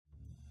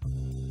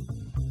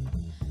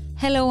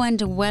Hello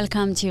and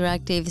welcome to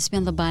EURACTIV's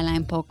Beyond the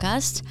Byline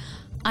podcast.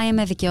 I am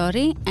Evi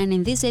Kiori, and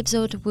in this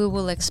episode we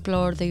will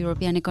explore the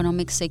European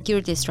Economic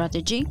Security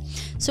Strategy.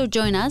 So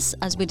join us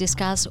as we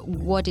discuss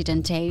what it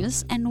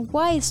entails and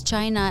why is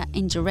China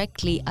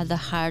indirectly at the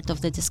heart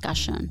of the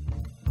discussion.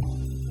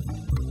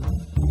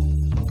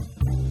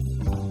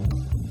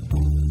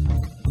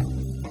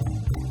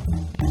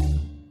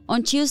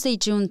 On Tuesday,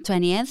 June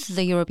 20th,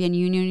 the European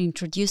Union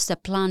introduced a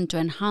plan to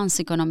enhance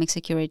economic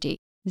security.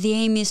 The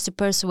aim is to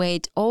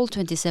persuade all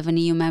 27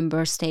 EU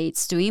member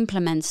states to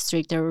implement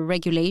stricter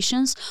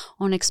regulations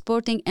on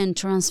exporting and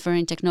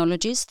transferring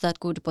technologies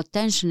that could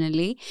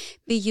potentially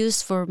be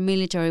used for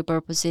military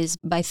purposes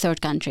by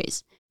third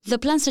countries. The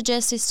plan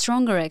suggested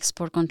stronger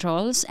export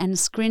controls and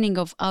screening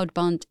of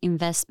outbound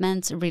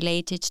investments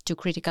related to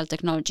critical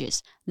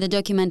technologies. The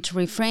document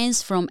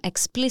refrains from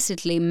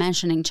explicitly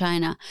mentioning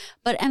China,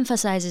 but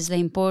emphasizes the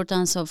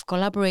importance of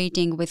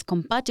collaborating with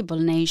compatible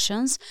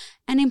nations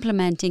and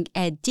implementing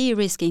a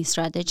de-risking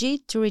strategy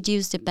to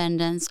reduce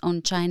dependence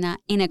on China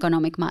in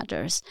economic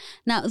matters.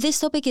 Now, this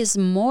topic is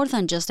more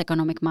than just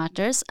economic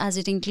matters, as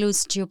it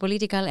includes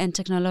geopolitical and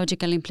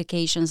technological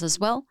implications as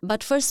well.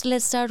 But first,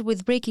 let's start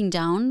with breaking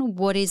down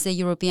what is the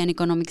European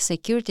Economic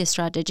Security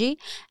Strategy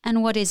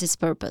and what is its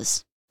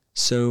purpose.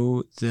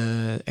 So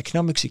the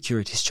Economic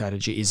Security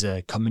Strategy is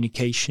a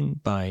communication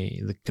by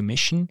the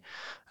Commission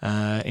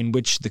in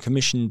which the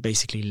Commission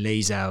basically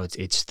lays out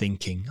its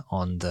thinking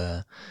on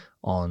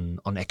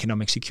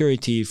economic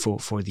security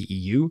for the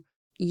EU.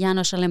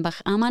 János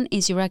Allenbach-Amann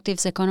is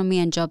EURACTIV's Economy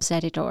and Jobs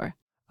Editor.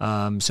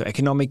 So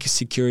economic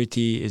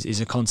security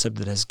is a concept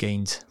that has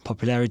gained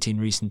popularity in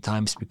recent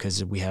times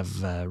because we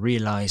have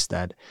realized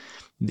that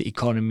the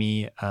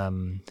economy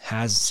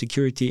has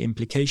security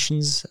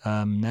implications,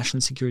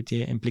 national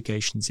security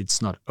implications. It's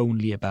not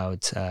only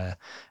about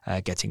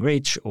getting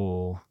rich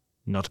or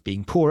not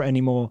being poor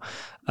anymore.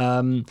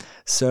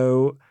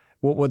 So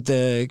what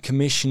the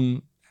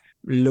Commission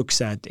looks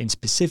at in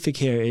specific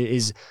here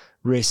is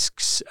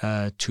risks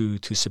to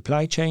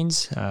supply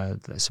chains.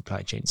 The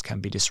supply chains can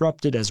be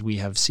disrupted, as we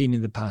have seen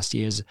in the past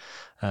years,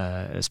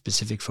 a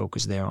specific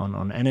focus there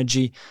on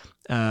energy.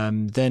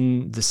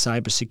 Then the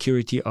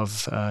cybersecurity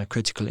of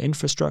critical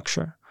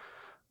infrastructure.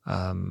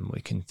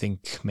 We can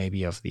think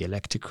maybe of the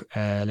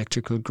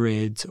electrical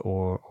grid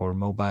or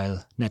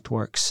mobile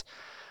networks.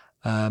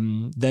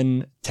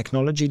 Then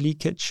technology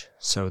leakage,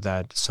 so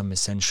that some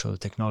essential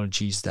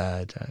technologies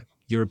that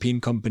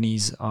European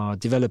companies are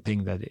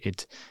developing, that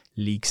it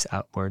leaks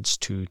outwards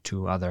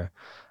to other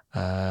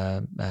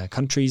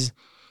countries.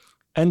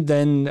 And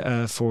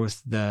then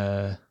fourth,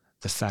 the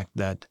fact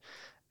that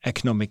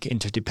economic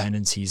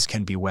interdependencies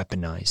can be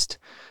weaponized.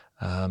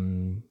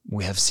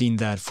 We have seen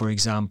that, for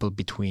example,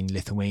 between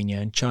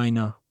Lithuania and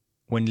China,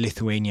 when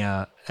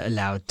Lithuania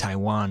allowed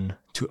Taiwan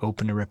to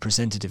open a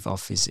representative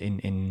office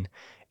in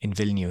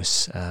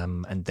Vilnius,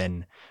 and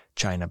then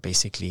China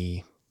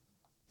basically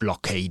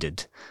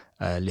blockaded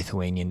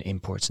Lithuanian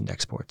imports and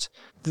exports.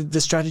 The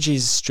strategy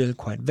is still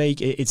quite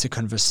vague. It's a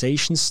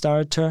conversation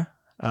starter.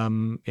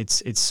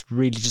 It's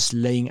really just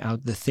laying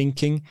out the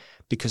thinking,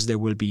 because there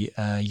will be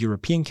a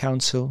European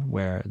Council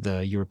where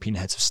the European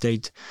heads of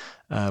state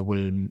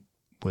will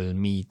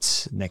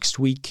meet next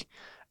week,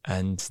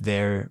 and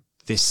there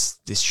this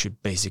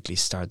should basically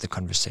start the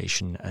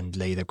conversation and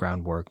lay the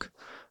groundwork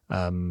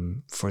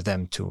for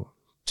them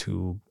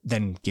to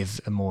then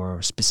give a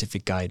more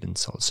specific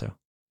guidance also.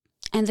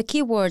 And the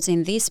key words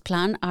in this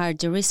plan are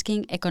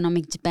de-risking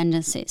economic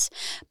dependencies.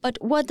 But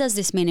what does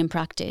this mean in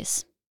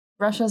practice?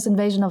 Russia's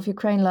invasion of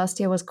Ukraine last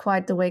year was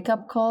quite the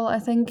wake-up call, I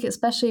think,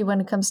 especially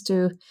when it comes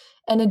to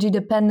energy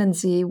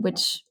dependency,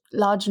 which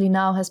largely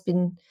now has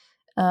been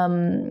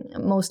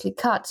mostly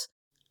cut.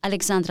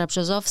 Alexandra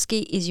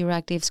Brzozowski is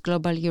EURACTIV's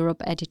Global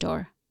Europe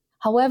editor.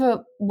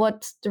 However,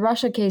 what the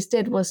Russia case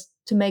did was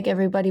to make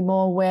everybody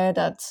more aware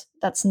that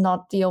that's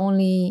not the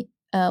only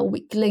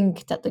weak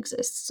link that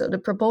exists. So the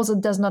proposal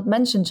does not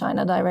mention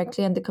China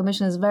directly, and the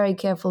Commission is very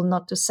careful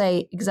not to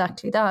say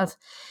exactly that.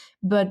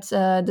 But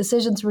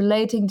decisions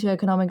relating to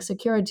economic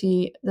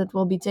security that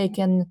will be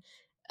taken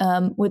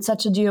with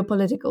such a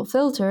geopolitical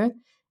filter,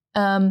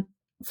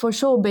 for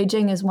sure,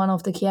 Beijing is one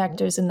of the key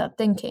actors in that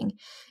thinking.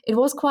 It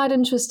was quite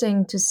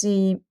interesting to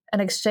see an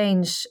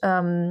exchange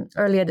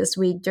earlier this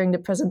week during the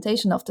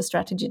presentation of the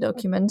strategy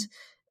document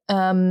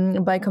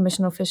by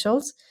Commission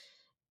officials.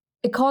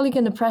 A colleague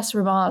in the press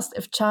room asked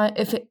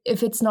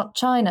if it's not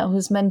China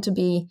who's meant to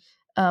be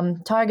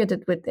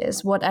targeted with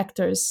this, what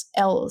actors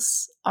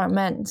else are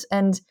meant.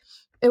 And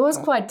it was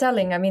quite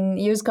telling. I mean,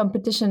 EU's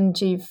competition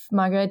chief,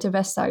 Margrethe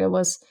Vestager,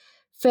 was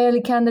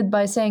fairly candid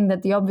by saying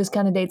that the obvious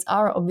candidates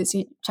are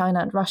obviously China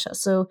and Russia.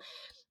 So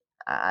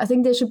I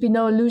think there should be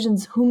no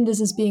illusions whom this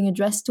is being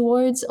addressed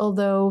towards,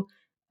 although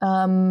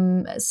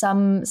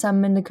some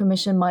in the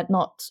Commission might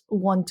not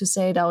want to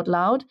say it out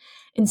loud.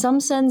 In some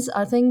sense,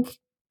 I think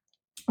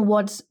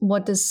what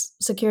this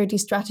security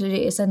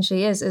strategy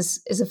essentially is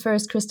a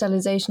first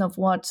crystallization of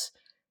what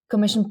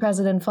Commission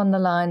President von der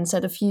Leyen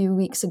said a few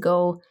weeks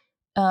ago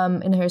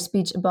in her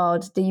speech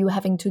about the EU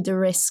having to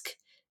de-risk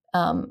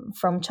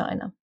from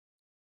China.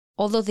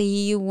 Although the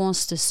EU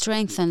wants to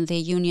strengthen the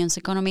union's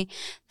economy,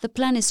 the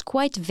plan is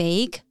quite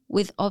vague,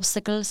 with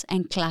obstacles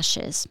and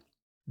clashes.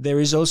 There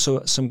is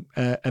also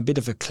a bit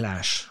of a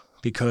clash,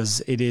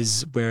 because it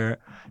is where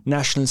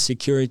national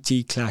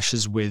security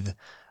clashes with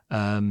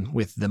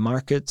the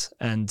market,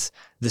 and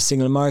the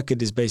single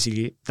market is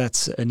basically,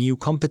 that's a new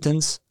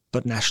competence,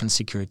 but national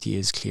security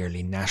is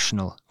clearly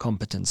national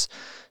competence.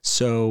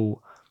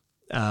 So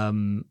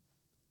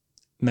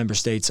member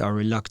states are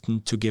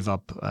reluctant to give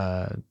up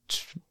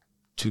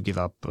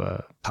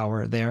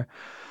power there.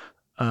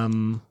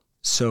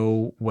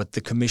 So what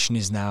the Commission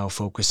is now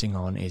focusing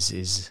on it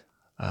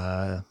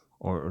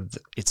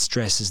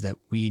stresses that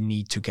we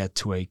need to get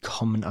to a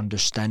common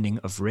understanding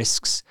of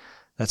risks.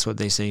 That's what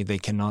they say. They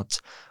cannot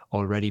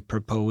already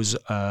propose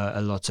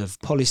a lot of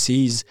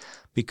policies,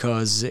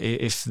 because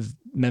if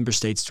member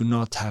states do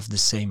not have the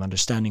same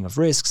understanding of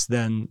risks,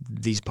 then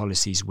these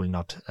policies will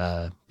not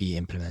be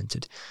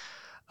implemented.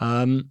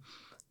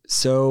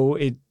 So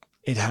it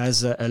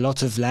has a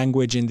lot of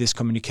language in this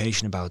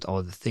communication about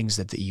all the things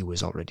that the EU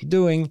is already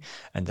doing,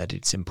 and that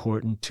it's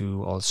important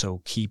to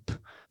also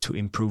to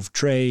improve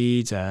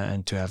trade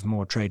and to have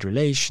more trade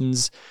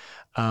relations.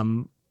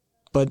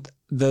 But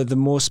the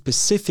more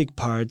specific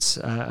parts,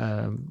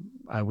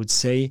 I would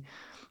say,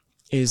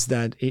 is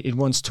that it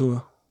wants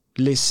to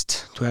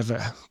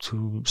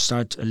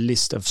start a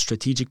list of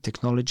strategic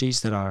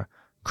technologies that are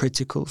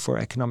critical for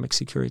economic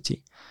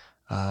security.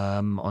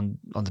 On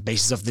the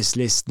basis of this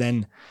list,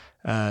 then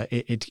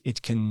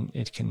it can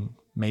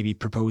maybe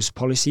propose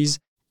policies.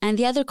 And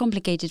the other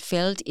complicated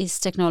field is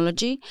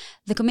technology.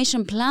 The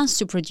Commission plans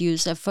to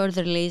produce a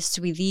further list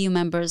with EU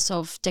members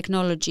of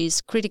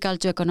technologies critical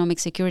to economic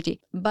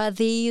security, but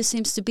the EU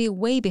seems to be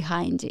way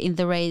behind in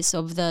the race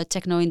of the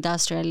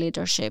techno-industrial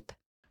leadership.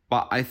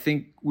 But I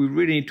think we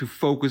really need to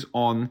focus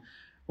on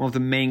one of the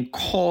main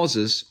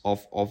causes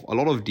of a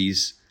lot of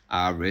these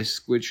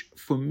risks, which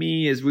for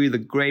me is really the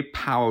great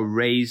power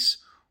race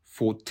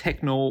for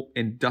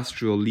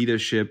techno-industrial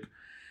leadership,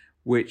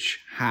 which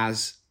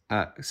has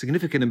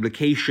significant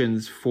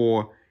implications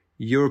for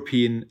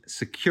European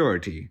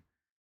security.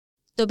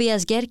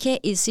 Tobias Gerke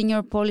is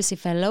Senior Policy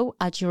Fellow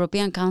at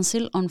European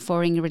Council on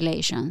Foreign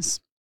Relations.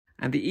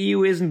 And the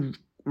EU isn't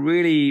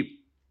really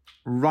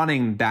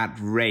running that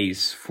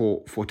race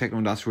for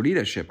techno-industrial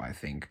leadership, I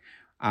think.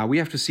 We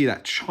have to see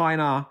that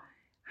China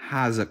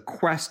has a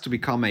quest to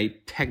become a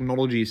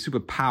technology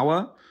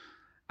superpower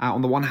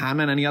on the one hand,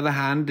 and on the other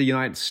hand, the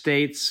United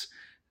States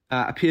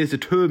appears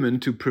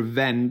determined to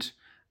prevent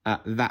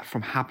that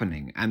from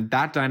happening. And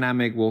that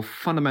dynamic will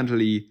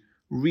fundamentally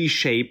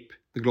reshape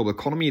the global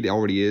economy. It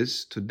already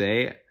is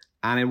today.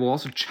 And it will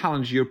also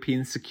challenge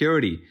European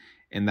security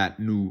in that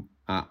new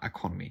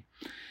economy.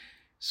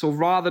 So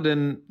rather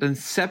than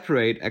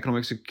separate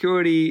economic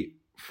security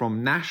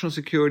from national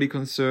security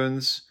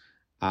concerns,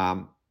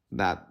 that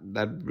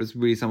was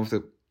really some of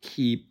the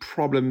key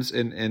problems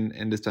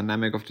in this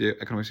dynamic of the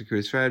economic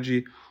security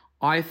strategy.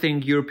 I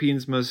think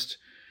Europeans must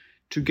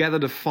together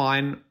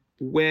define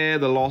where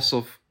the loss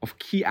of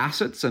key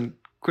assets and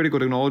critical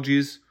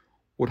technologies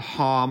would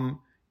harm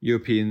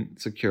European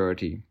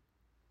security.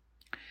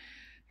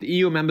 The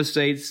EU member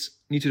states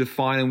need to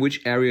define in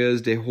which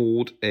areas they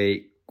hold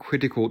a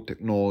critical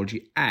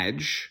technology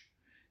edge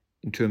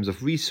in terms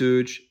of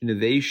research,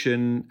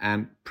 innovation,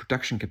 and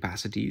production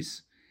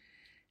capacities,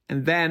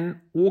 and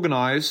then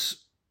organize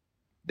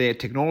their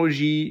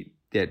technology,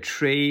 their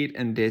trade,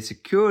 and their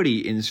security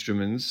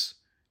instruments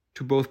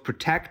to both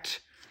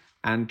protect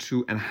and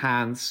to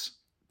enhance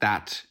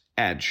that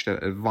edge,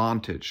 that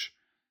advantage.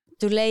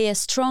 To lay a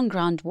strong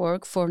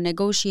groundwork for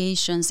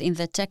negotiations in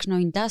the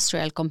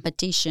techno-industrial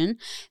competition,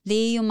 the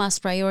EU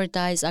must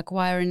prioritize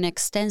acquiring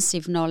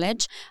extensive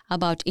knowledge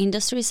about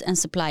industries and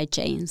supply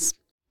chains.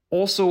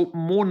 Also,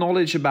 more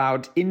knowledge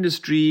about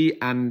industry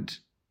and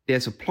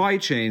their supply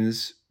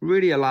chains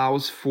really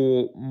allows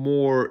for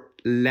more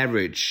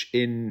leverage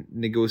in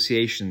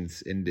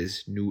negotiations in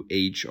this new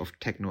age of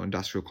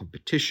techno-industrial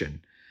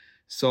competition.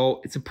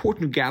 So it's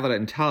important to gather that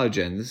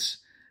intelligence.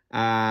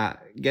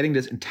 Getting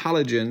this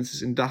intelligence,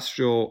 this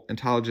industrial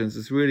intelligence,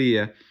 is really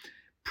a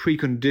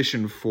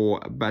precondition for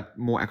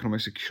more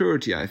economic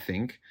security, I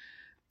think.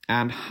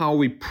 And how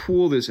we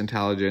pool this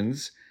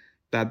intelligence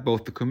that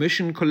both the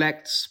Commission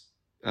collects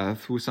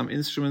through some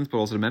instruments, but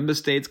also the member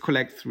states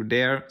collect through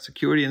their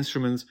security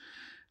instruments.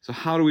 So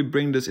how do we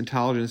bring this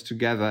intelligence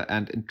together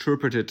and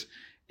interpret it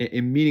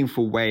in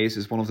meaningful ways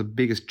is one of the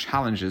biggest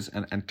challenges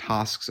and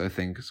tasks, I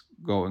think,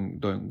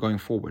 going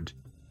forward.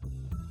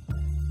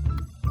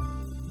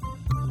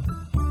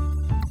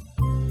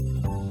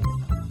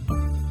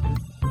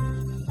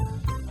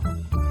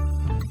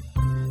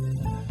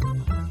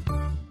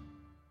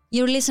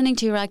 You're listening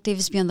to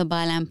EURACTIV's Beyond the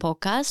Byline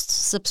podcast.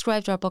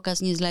 Subscribe to our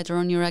podcast newsletter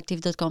on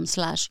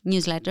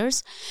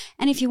EURACTIV.com/newsletters.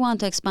 And if you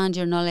want to expand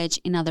your knowledge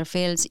in other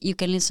fields, you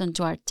can listen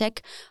to our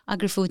tech,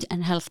 agri-food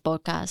and health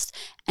podcast.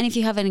 And if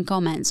you have any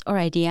comments or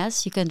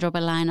ideas, you can drop a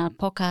line at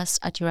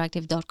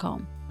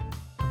podcast@EURACTIV.com.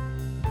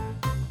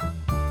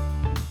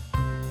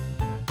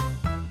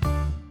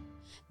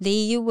 The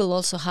EU will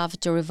also have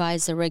to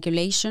revise the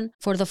regulation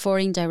for the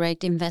foreign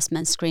direct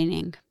investment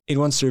screening. It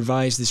wants to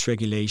revise this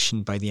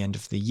regulation by the end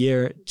of the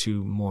year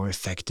to more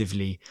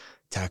effectively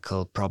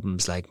tackle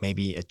problems like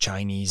maybe a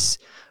Chinese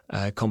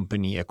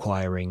company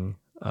acquiring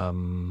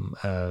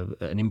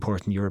an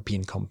important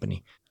European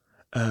company.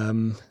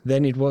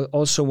 Then it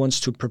also wants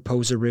to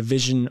propose a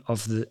revision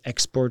of the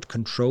export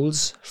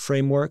controls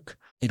framework.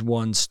 It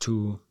wants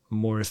to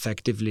more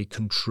effectively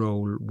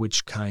control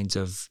which kinds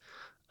of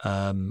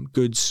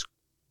goods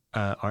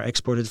are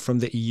exported from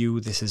the EU.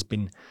 This has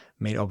been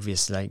made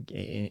obvious, like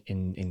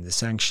in the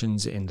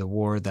sanctions, in the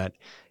war, that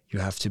you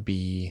have to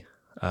be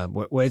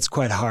where it's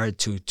quite hard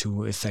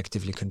to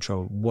effectively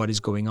control what is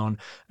going on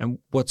and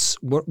what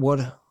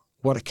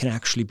can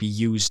actually be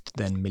used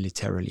then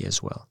militarily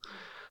as well.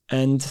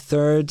 And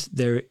third,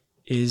 there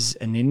is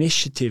an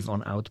initiative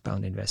on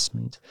outbound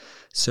investment.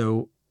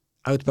 So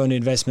outbound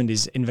investment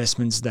is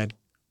investments that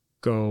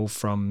go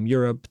from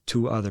Europe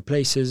to other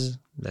places,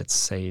 let's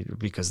say,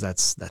 because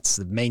that's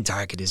the main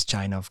target is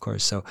China, of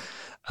course. So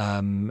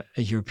a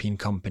European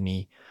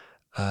company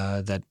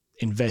that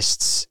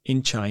invests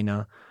in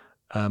China,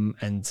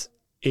 and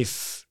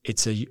if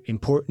it's an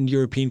important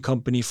European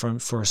company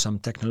for some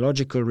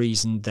technological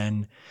reason,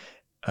 then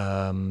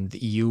the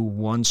EU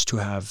wants to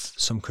have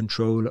some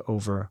control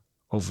over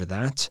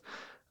that,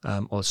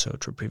 also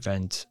to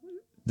prevent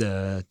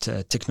the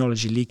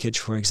technology leakage,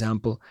 for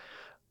example.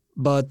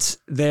 But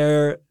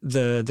there,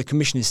 the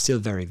Commission is still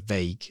very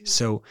vague.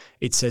 So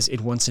it says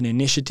it wants an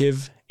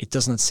initiative. It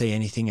does not say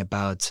anything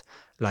about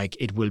like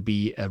it will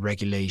be a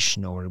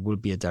regulation or it will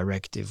be a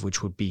directive,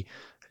 which would be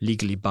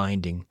legally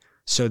binding.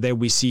 So there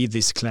we see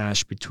this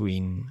clash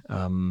between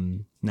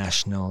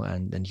national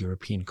and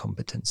European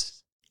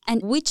competence.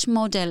 And which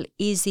model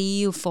is the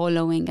EU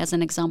following as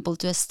an example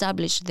to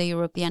establish the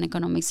European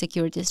economic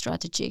security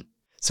strategy?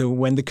 So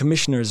when the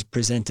commissioners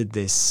presented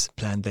this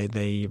plan,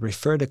 they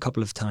referred a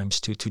couple of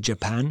times to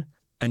Japan,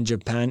 and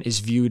Japan is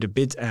viewed a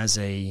bit as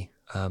a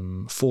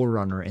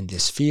forerunner in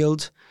this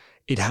field.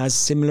 It has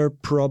similar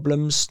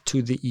problems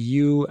to the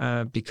EU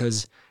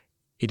because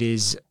it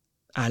is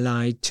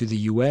allied to the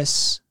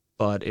US,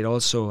 but it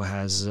also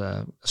has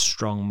a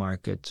strong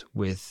market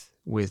with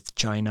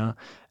China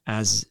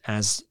as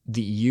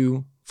the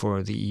EU.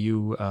 For the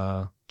EU,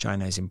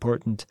 China is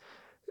important.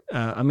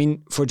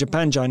 For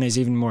Japan, China is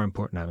even more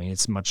important.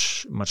 It's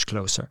much, much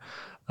closer.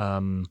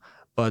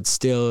 But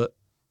still,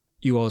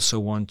 you also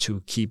want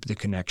to keep the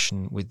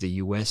connection with the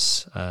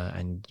US,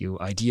 and you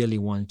ideally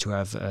want to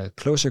have a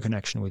closer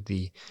connection with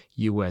the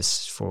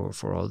US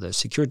for all the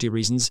security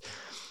reasons.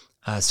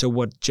 So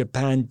what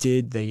Japan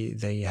did,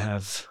 they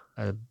have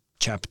a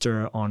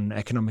chapter on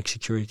economic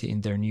security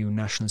in their new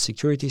national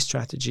security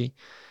strategy.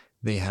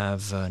 They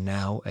have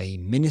now a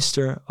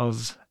minister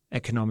of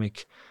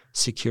economic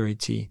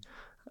security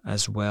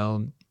as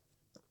well,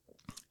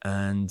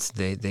 and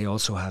they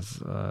also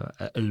have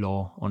a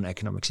law on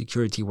economic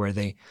security where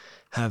they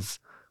have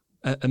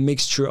a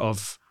mixture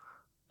of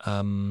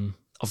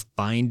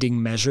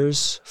binding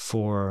measures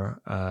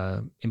for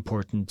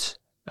important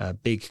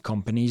big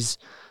companies,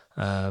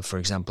 for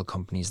example,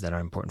 companies that are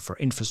important for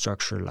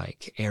infrastructure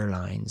like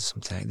airlines,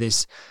 something like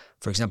this.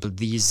 For example,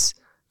 these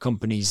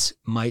companies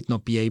might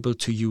not be able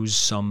to use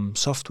some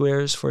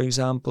softwares, for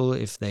example,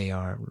 if they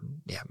are,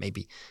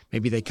 maybe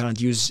they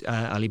can't use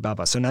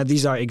Alibaba. So now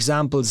these are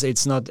examples.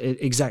 It's not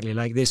exactly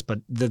like this, but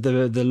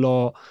the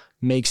law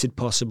makes it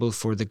possible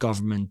for the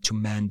government to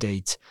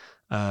mandate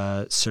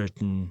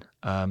certain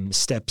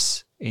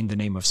steps in the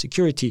name of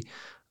security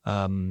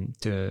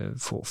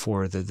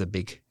for the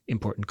big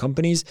important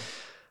companies.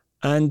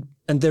 And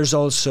there's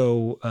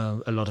also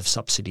a lot of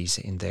subsidies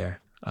in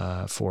there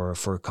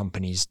for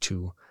companies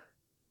to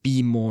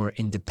be more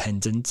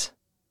independent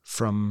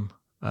from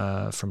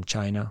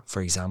China,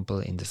 for example,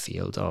 in the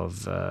field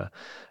of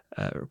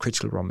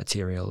critical raw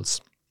materials,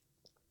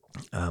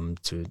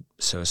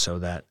 so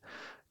that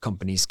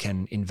companies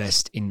can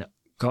invest in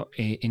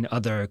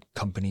other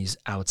companies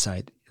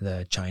outside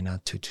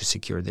China to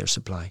secure their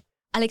supply.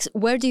 Alex,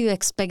 where do you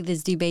expect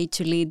this debate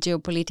to lead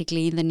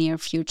geopolitically in the near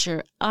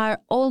future?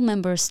 Are all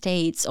member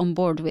states on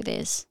board with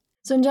this?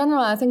 So in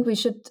general, I think we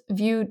should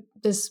view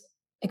this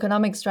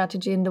economic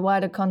strategy in the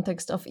wider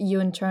context of EU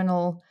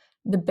internal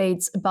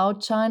debates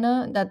about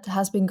China that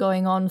has been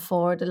going on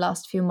for the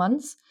last few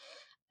months.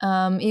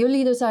 EU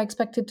leaders are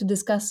expected to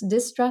discuss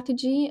this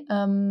strategy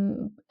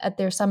at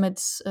their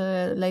summits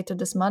later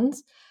this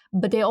month,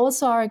 but they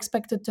also are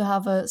expected to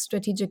have a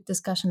strategic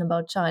discussion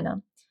about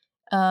China.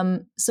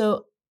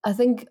 So I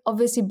think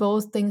obviously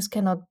both things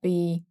cannot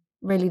be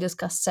really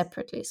discussed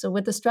separately. So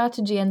with the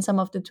strategy and some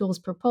of the tools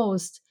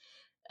proposed,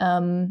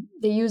 the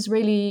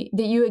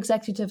EU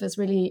executive is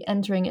really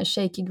entering a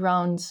shaky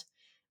ground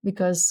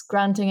because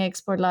granting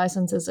export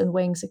licenses and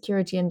weighing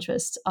security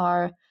interests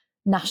are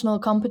national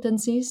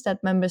competencies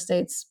that member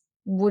states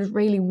would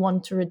really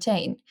want to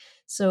retain.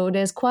 So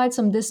there's quite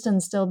some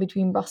distance still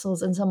between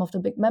Brussels and some of the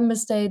big member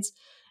states,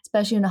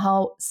 especially in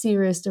how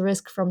serious the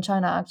risk from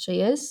China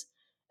actually is.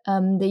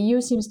 The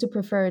EU seems to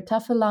prefer a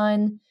tougher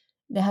line.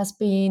 There has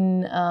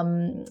been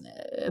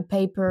a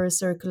paper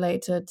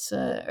circulated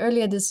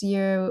earlier this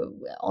year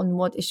on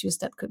what issues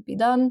that could be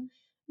done.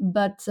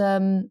 But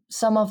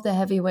some of the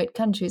heavyweight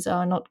countries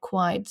are not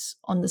quite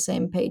on the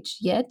same page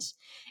yet.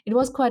 It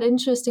was quite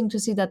interesting to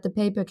see that the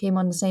paper came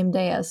on the same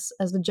day as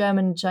the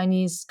German and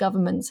Chinese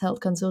governments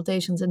held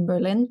consultations in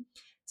Berlin.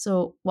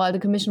 So while the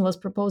Commission was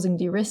proposing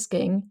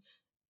de-risking,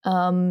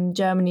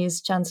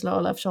 Germany's Chancellor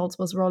Olaf Scholz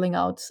was rolling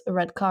out a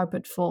red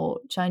carpet for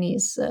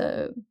Chinese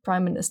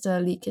Prime Minister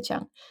Li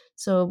Keqiang.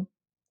 So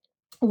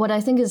what I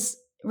think is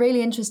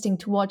really interesting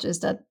to watch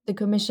is that the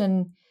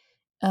Commission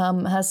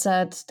has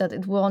said that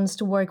it wants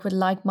to work with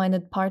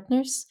like-minded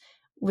partners,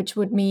 which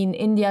would mean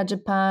India,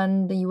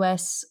 Japan, the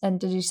US, and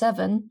the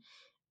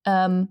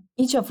G7,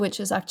 each of which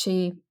is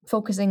actually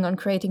focusing on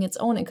creating its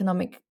own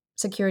economic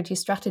security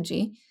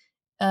strategy.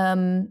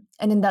 And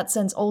in that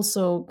sense,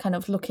 also kind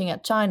of looking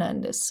at China in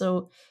this.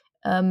 So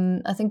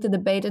I think the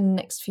debate in the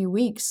next few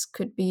weeks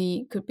could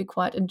be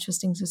quite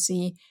interesting to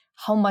see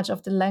how much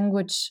of the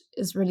language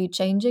is really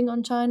changing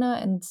on China.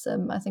 And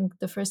I think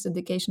the first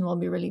indication will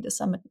be really the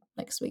summit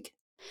next week.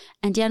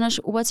 And Janos,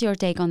 what's your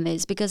take on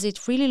this? Because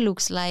it really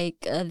looks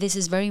like this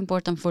is very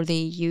important for the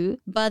EU,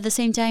 but at the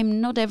same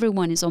time, not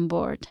everyone is on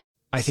board.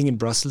 I think in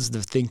Brussels,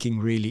 the thinking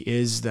really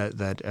is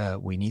that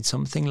we need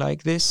something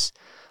like this.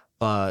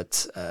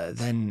 But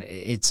then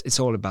it's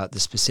all about the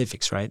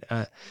specifics, right?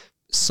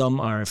 Some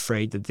are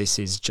afraid that this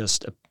is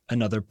just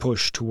another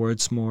push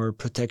towards more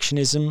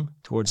protectionism,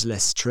 towards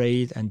less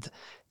trade. And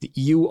the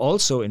EU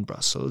also in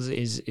Brussels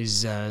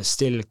is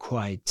still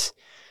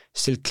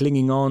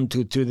clinging on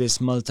to this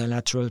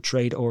multilateral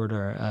trade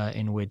order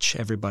in which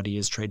everybody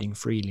is trading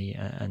freely.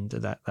 And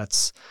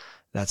that's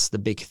the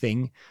big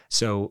thing.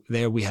 So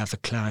there we have a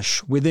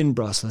clash within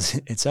Brussels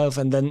itself.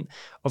 And then,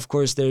 of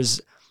course,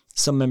 there's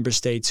some member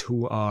states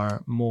who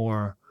are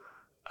more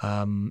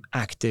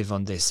active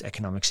on this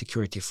economic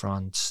security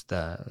front.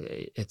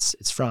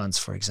 It's France,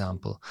 for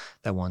example,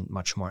 that want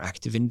much more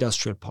active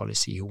industrial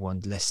policy, who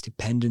want less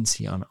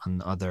dependency on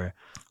other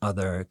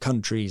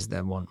countries,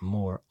 that want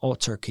more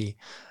autarky.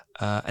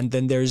 And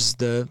then there's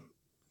the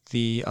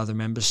other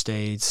member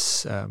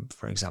states,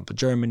 for example,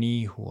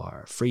 Germany, who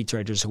are free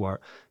traders, who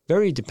are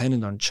very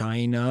dependent on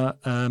China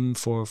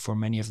for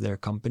many of their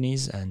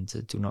companies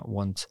and do not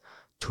want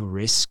to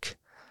risk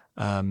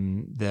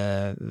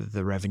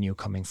the revenue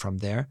coming from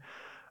there.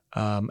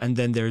 And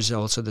then there's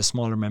also the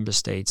smaller member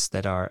states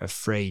that are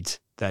afraid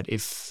that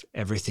if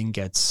everything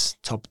gets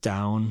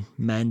top-down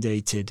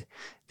mandated,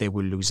 they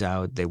will lose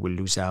out. They will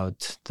lose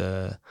out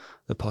the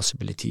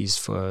possibilities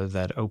for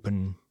that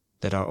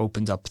are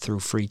opened up through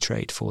free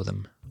trade for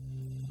them.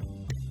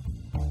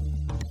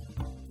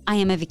 I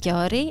am Evi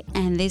Chiori,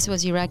 and this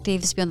was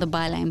EURACTIV's Beyond the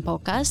Byline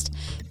podcast.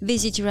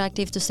 Visit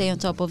EURACTIV to stay on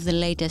top of the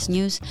latest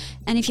news,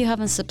 and if you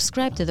haven't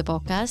subscribed to the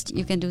podcast,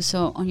 you can do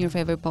so on your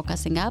favorite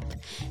podcasting app.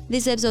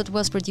 This episode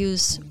was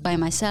produced by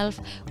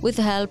myself with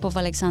the help of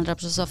Alexandra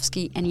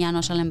Brzozowski and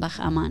Janos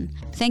Allenbach-Aman.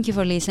 Thank you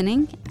for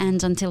listening,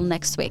 and until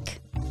next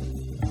week.